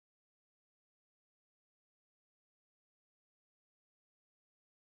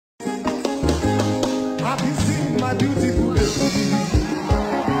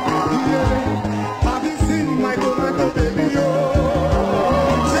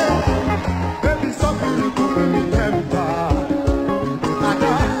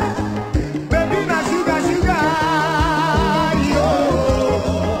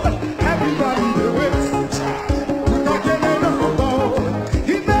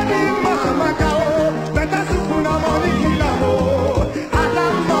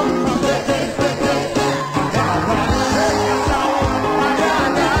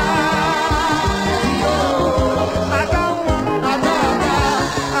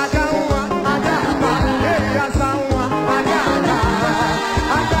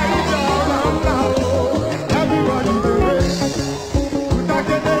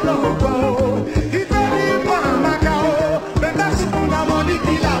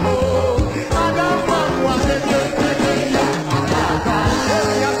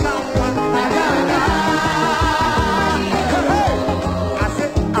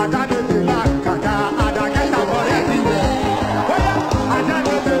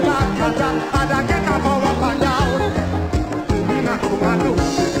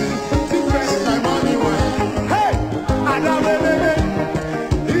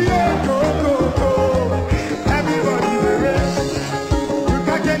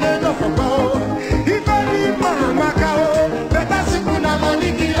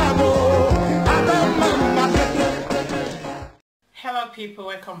people,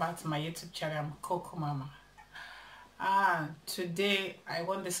 welcome back to my YouTube channel. I'm Coco Mama. Today I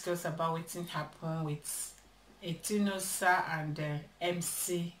want to discuss about what happened with Etinosa and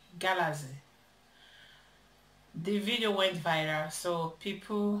MC Galaxy. The video went viral, so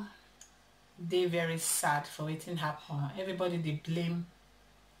people they very sad for what happened. Everybody they blame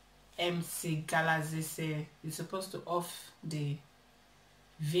MC Galaxy, say you're supposed to off the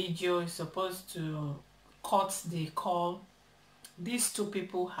video, you're supposed to cut the call. These two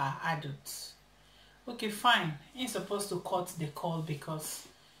people are adults. Okay, fine. He's supposed to cut the call because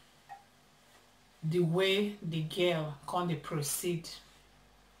the way the girl can't proceed.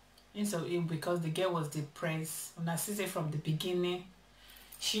 And so because the girl was depressed, when I see it from the beginning,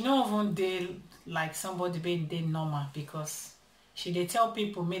 she not even did like somebody being dead normal because they tell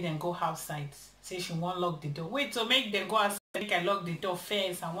people make them go outside. Say she won't lock the door. Wait to make them go outside. Make I lock the door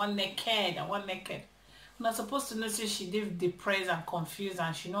first. I want naked. I'm not supposed to know say she did depressed and confused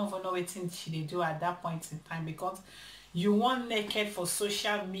and she don't even know what she did do at that point in time, because you want naked for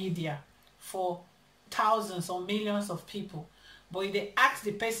social media for thousands or millions of people. But if they ask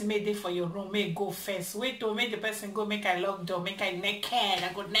the person make it for your room, make go first. Wait to make the person go make I lock door, make I naked,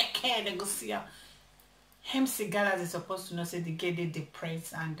 I go naked, I go see her. MC Galaxy is supposed to know say the girl is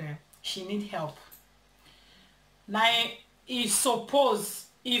depressed and she need help. Now he suppose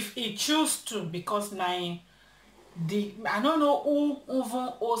if he choose to, because now I don't know who even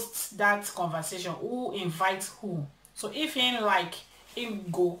hosts that conversation, who invites who. So if he like him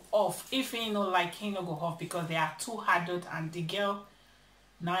go off, if he not like him no go off, because they are too adult and the girl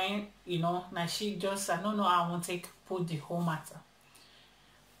now now she just I don't know how I want to put the whole matter.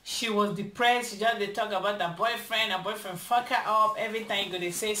 She was depressed. She just they talk about her boyfriend fuck her up. Every time you go they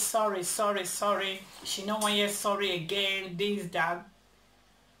say sorry. She no one yet sorry again, this, that.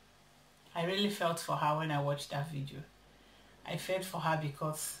 I really felt for her when I watched that video. I felt for her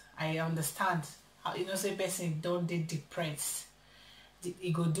because I understand how say person don't they depressed.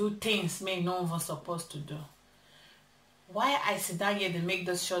 He go do things may no one supposed to do. Why I sit down here to make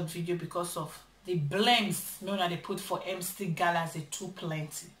this short video, because of the blames that they put for MC Galaxy too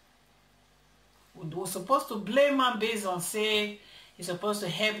plenty. We were supposed to blame him based on say he's supposed to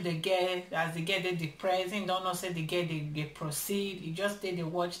help the girl as the girl they depressed. He don't know say the girl they proceed. He just did they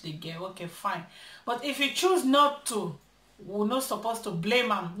watch the girl. Okay, fine. But if you choose not to, we're not supposed to blame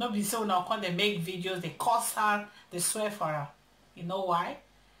him. Not be so now when they make videos, they curse her, they swear for her. You know why?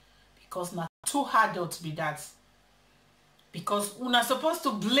 Because not too adult to be that. Because we're not supposed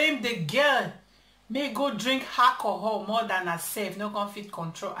to blame the girl. May go drink alcohol more than herself. No can fit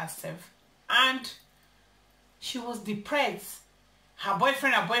control herself. And she was depressed. Her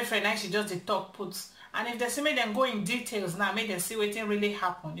boyfriend, now she just the talk puts. And if they say make them go in details now, make them see what really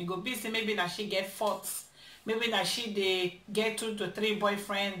happened. You go be say maybe that she get faults. Maybe that they get 2 to 3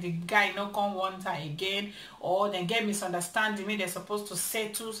 boyfriends, the guy no come want her again, or they get misunderstanding, maybe they're supposed to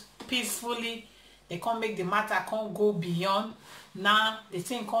settle peacefully. They can't make the matter can't go beyond. Now the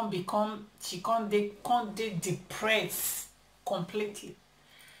thing can't become she can't depressed completely.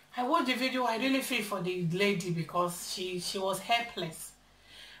 I watched the video, I really feel for the lady because she was helpless.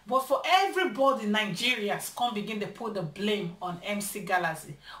 But for everybody, Nigerians can't begin to put the blame on MC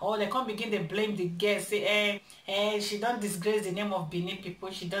Galaxy. Or they can't begin to blame the girl, say, she don't disgrace the name of Benin people,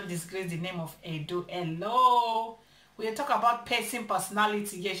 she don't disgrace the name of Edo. Hello? We talk about person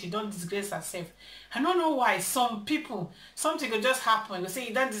personality, yes, she don't disgrace herself. I don't know why some people, something could just happen. You say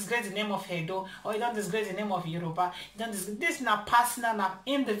you don't disgrace the name of Edo, or you don't disgrace the name of Yoruba. You don't disgrace. This is not personal, not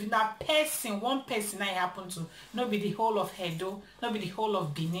individual, not person. One person that happen to. Not be the whole of Edo, not be the whole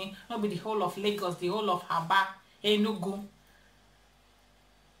of Benin, not be the whole of Lagos, the whole of Aba, Enugu.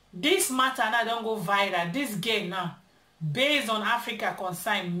 This matter now don't go viral. This game now, based on Africa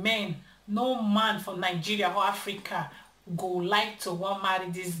concern men. No man from Nigeria or Africa go like to want marry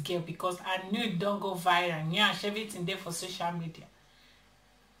this girl, because I knew it don't go viral. Knew everything there for social media.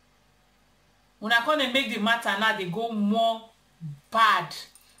 When I come and make the matter now, they go more bad.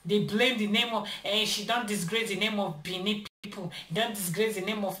 They blame the name of she don't disgrace the name of Benin people. Don't disgrace the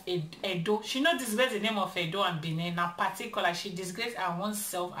name of Edo. She not disgrace the name of Edo and Benin. Now particular, she disgrace her own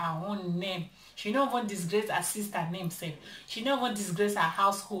self, her own name. She don't even disgrace her sister name self. She don't even disgrace her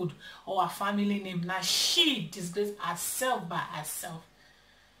household or her family name. Now she disgrace herself by herself.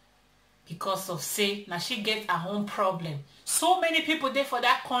 Because of say, now she gets her own problem. So many people there for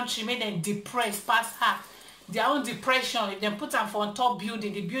that country made them depressed past her. Their own depression, if they put them for on top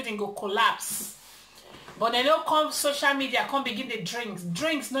building, the building go collapse. But they don't come social media, come begin the drinks.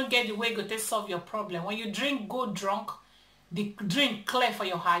 Drinks don't get the way go to solve your problem. When you drink, go drunk, the drink clear for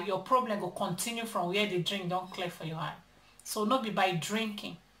your heart, your problem will continue from where the drink don't clear for your heart. So no be by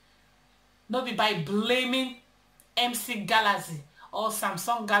drinking, no be by blaming MC Galazi or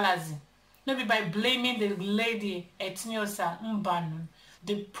Samsung Galazi, no be by blaming the lady Etinosa Mbanu.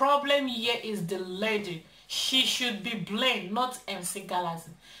 The problem here is the lady. She should be blamed, not MC Galazi.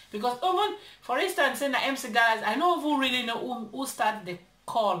 Because even, for instance, saying that MC Galazi, I don't even really know who started the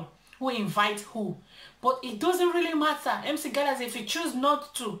call, who invite who. But it doesn't really matter. MC Galazi, if you choose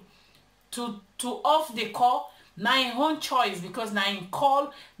not to off the call, na in own choice, because na in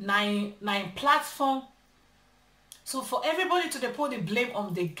call, na in platform. So for everybody to put the blame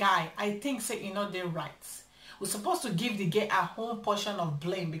on the guy, I think say you know they're right. We're supposed to give the guy a whole portion of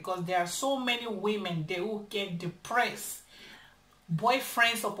blame, because there are so many women there who get depressed.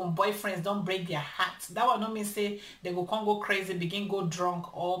 Boyfriends upon boyfriends don't break their hearts. That will not mean say they go crazy, begin go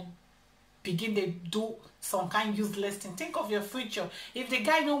drunk, or begin they do some kind useless thing. Think of your future. If the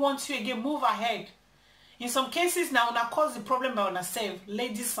guy don't want you again, move ahead. In some cases now, una cause the problem by yourself.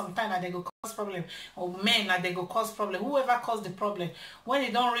 Ladies sometimes they go cause problem, or men they go cause problem. Whoever caused the problem, when they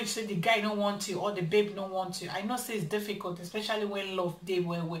don't reach, say the guy don't want you or the babe don't want you. I know say it's difficult, especially when love day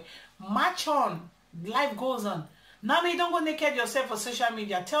where match on, life goes on. Now me don't go naked yourself for social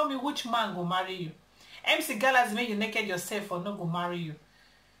media. Tell me which man go marry you. MC Galas make you naked yourself or not go marry you.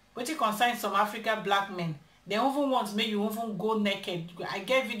 But it concerns some African black men. They even want make you even go naked. I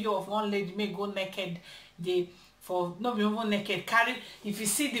get video of one lady may go naked. They for not be even naked. Carry, if you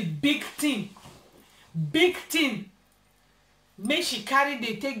see the big thing, make she carry,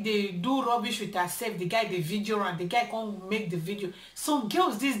 they take, they do rubbish with herself. The guy the video and the guy can't make the video. Some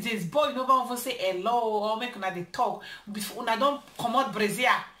girls these days, boy, no one even say hello or make una they talk. Before una don't come out brazier,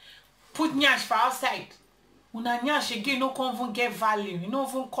 put nyash for outside. Una nyash again no come even get value. You know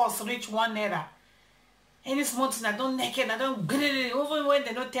even cost reach €1. Any small thing I don't naked, I don't grill, even when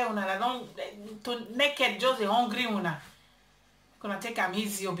they don't tell una, I don't to naked just a hungry una. Gonna take them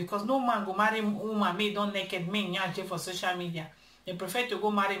easy, because no man go marry woman me don't naked me nyash for social media. They prefer to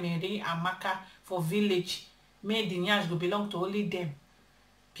go marry Mary and Maka for village. May the nyash go belong to only them.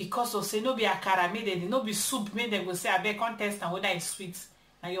 Because of say no be akara made, they no be soup made, they go say I beg contest and whether it's sweet.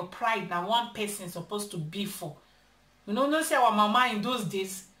 Now your pride, now one person is supposed to be for. You know, no say our mama in those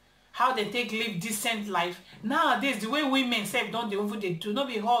days, how they take live decent life. Nowadays, the way women say don't they do not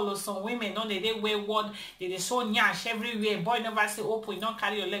be all or some women don't they wear what they show nyash everywhere. Boy never say open, you don't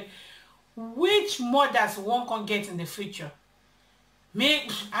carry your leg. Which mothers one can get in the future? May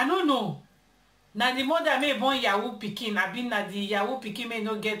I don't know. Now the mother may born Yahoo pikin, I been that the Yahoo pikin may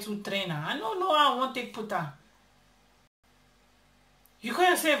not get to trainer. I don't know how I want to put her. You call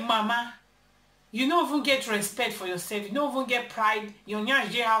yourself mama. You don't even get respect for yourself. You don't even get pride. Your nyash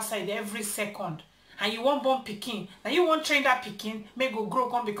dey outside every second. And you want born pikin. Now you want train that pikin, make go grow,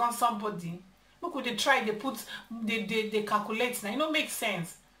 come become somebody. Look what they try, they put, they calculate. Now, it don't make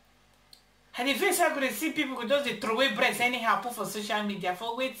sense. And the face I could see people could just they throw away breast anyhow, put for social media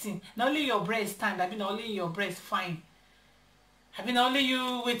for waiting. Not only your breast stand, I mean only your breast fine. I mean only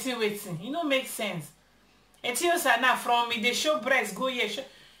you waiting. You don't make sense. Etinosa now from me, they show breast, go here, show.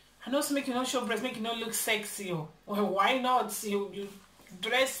 I know make you not show breast, make you not look sexy. Oh. Well, why not? You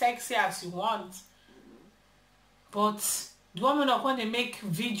dress sexy as you want. But the woman of when they make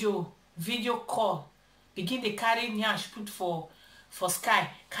video call, begin they carry nyash put for sky,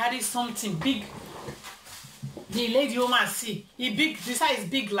 carry something big. The lady woman see it big, the size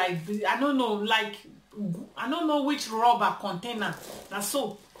big like I don't know which rubber container. That's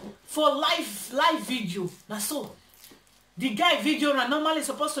so for live video. That's so. The guy video and normally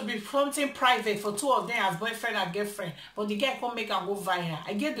supposed to be something private for two of them as boyfriend and girlfriend, but the guy can't make her go viral.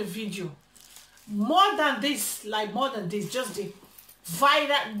 I get the video. More than this, just the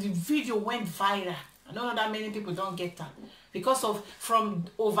video went viral. I don't know that many people don't get that. Because of from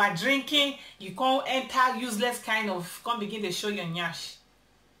over drinking, you can't enter useless kind of come begin to show your nyash.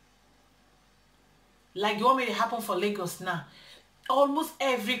 Like the one may happen for Lagos now. Almost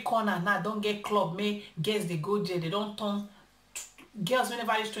every corner now don't get club, may girls they go there, they don't turn girls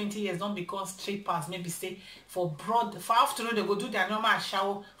whenever it's 20 years don't become strippers, maybe say for afternoon they go do their normal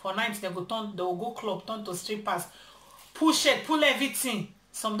shower, for night they will go club, turn to strippers, push it, pull everything.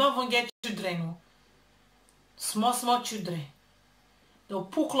 Some don't even get children, small children. They'll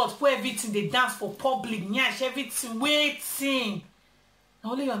pull clothes, pull everything, they dance for public, nyash, everything, waiting.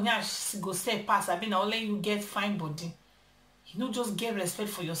 Only your nyash go step past, I mean only you get fine body. You don't just get respect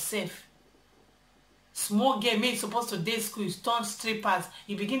for yourself. Small girl may supposed to day school, you turn strippers,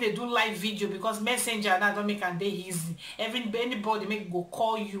 you begin to do live video because messenger now don't make a day easy. Anybody make go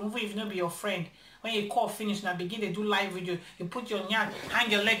call you, even if you not be your friend. When you call finish now, begin to do live video. You put your hand, hang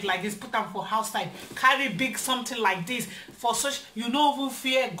your leg like this, put them for house time, carry big something like this for such. You don't even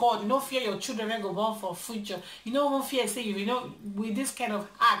fear God, you don't fear your children when go born for future. You don't even fear say you know with this kind of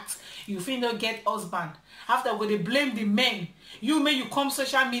act, you feel not get husband. After when they blame the men, you come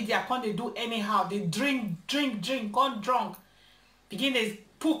social media, can't they do anyhow? They drink, gone drunk, begin they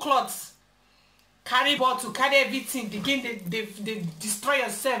pull clothes, carry bottle, carry everything, begin they destroy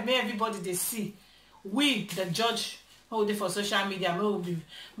yourself, may everybody they see. We the judge they for social media,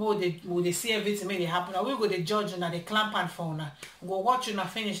 they see everything may they happen. Now we go the judge and they clamp and for now. Go watch you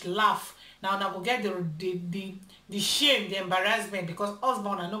finish, laugh. Now go get the shame, the embarrassment because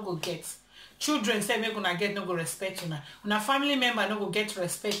husband I no go get. Children say make una get no go respect una. Una family member no go get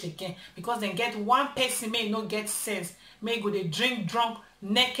respect again because they get one person may no get sense. May go they drink drunk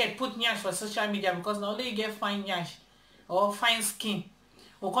naked, put nyash for social media because not only you get fine nyash or fine skin.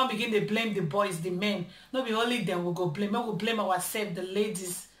 We'll come begin to blame the boys, the men. Not be only them we'll go blame. We'll blame ourselves, the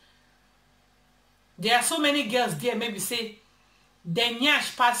ladies. There are so many girls there maybe say they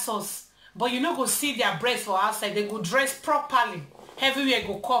nyash pass us, but you know go see their breasts for outside. They go dress properly. Everywhere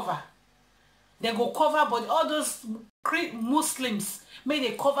go cover. They go cover body. All those Muslims may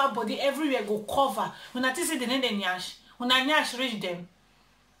they cover body everywhere go cover. When I say they need a nyash, when I nyash reach them,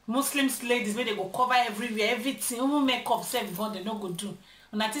 Muslims ladies may they go cover everywhere, everything. Even makeup self gone they no go do.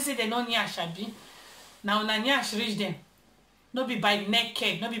 When I say they no nyash abi. Now when I nyash reach them, no be by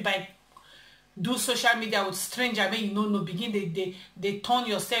naked, no be by do social media with stranger. May you know begin they turn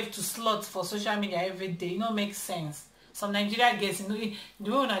yourself to slut for social media every day. You know make sense. Some Nigerian girls, you know,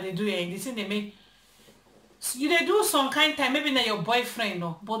 the way they do it, the thing they make. You they do some kind time, maybe not your boyfriend,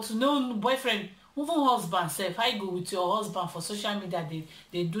 no, but no boyfriend, even husband self. I go with your husband for social media,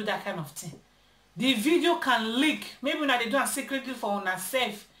 they do that kind of thing. The video can leak. Maybe now they do it secretly for una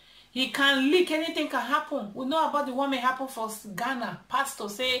self. He can leak, anything can happen. We know about the one may happen for Ghana. Pastor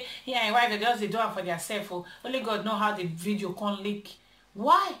say, yeah, and wife, the girls they do it for themselves. Oh, only God know how the video can leak.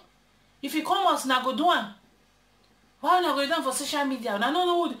 Why? If you come out now go do one. Why not go down for social media? And I don't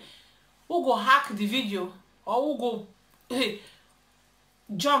know who go hack the video or who go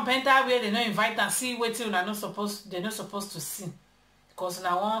jump enter where they not invite and see what they're not supposed to see. Because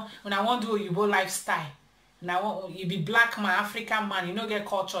when I want to do Oyibo lifestyle, now you be black man, African man, you don't get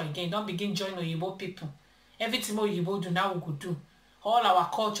culture again. Don't begin join Oyibo people. Everything Oyibo do now we go do. All our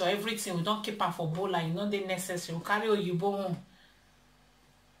culture, everything we don't keep them for bola. You know they necessary. We carry Oyibo home.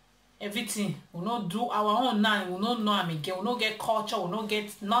 Everything we not do our own now. We not know am again. We not get culture. We not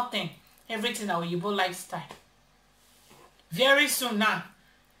get nothing. Everything our Oyibo lifestyle. Very soon now,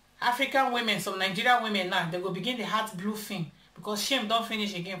 African women, some Nigerian women now, they go begin the heart blue thing because shame don't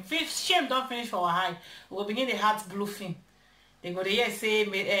finish again. Shame don't finish for our eye. We go begin the heart blue thing. They go there say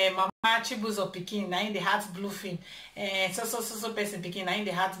Mama Chibuzo Pikin now in the heart blue thing. So person Pikin now in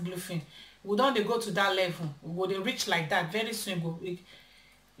the heart blue thing. We don't they go to that level. We go they reach like that very soon.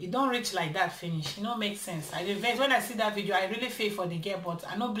 It don't reach like that finish. It don't make sense. When I see that video, I really feel for the girl, but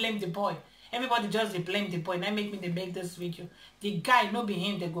I don't blame the boy. Everybody just they blame the boy. Now make me they make this video. The guy, no be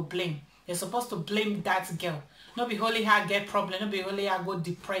him, they go blame. They're supposed to blame that girl. No be only her get problem. No be only her go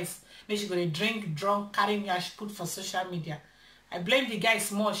depressed. Maybe she go to drink, drunk, carry me and she put for social media. I blame the guy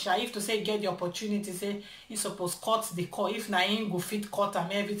small shy. If to say get the opportunity, say he supposed cut the call. If na him go fit cut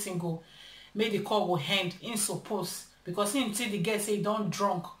and everything go, make the call go hand. He suppose. Because him see the girl say he don't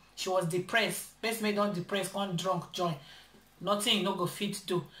drunk. She was depressed. Best me don't depressed, gone drunk, join. Nothing no go fit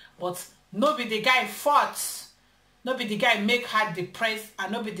do. But no be the guy fault. No be the guy make her depressed.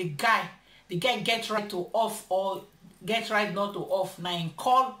 And no be the guy get right to off or get right not to off. Now in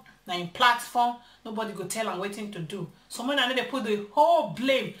call, now in platform, nobody go tell him waiting to do. So when I know they put the whole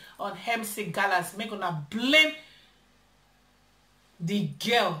blame on MC Galas, make gonna blame the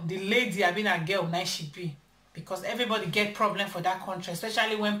girl, the lady, I mean a girl, now she be. Because everybody get problem for that country,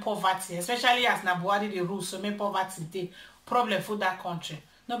 especially when poverty, especially as Nabuadi the rules, so make poverty dey problem for that country.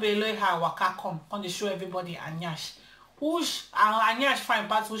 No be allow her waka come on the show everybody anyash. Which anyash find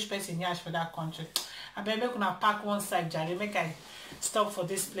part which person nyash for that country. I bet make una pack one side, Jare. Make I stop for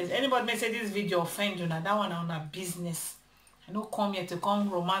this place. Anybody may say this video offend you now, that one on a business. I don't come here to come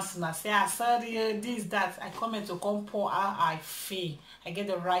romance and say, sorry, this, that. I come here to come pour how I feel. I get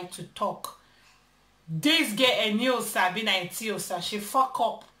the right to talk. This girl Etinosa, been Etinosa, she fuck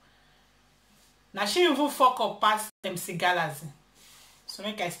up. Now she even fuck up past MC Galas. So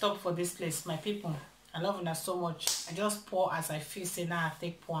make I stop for this place, my people. I love you so much. I just pour as I feel, say now I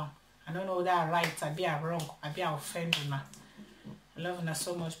take pour. I don't know whether I right, I be I wrong, I be I offend una. I love una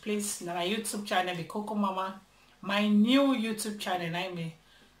so much. Please, na my YouTube channel be Coco Mama. My new YouTube channel name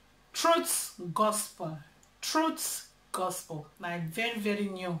Truth Gospel. Truth Gospel. My very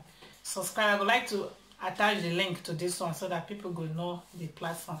new. Subscribe. I would like to attach the link to this one so that people will know the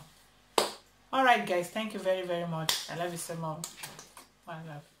platform. Alright guys, thank you very much. I love you so much. My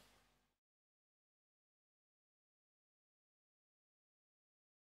love.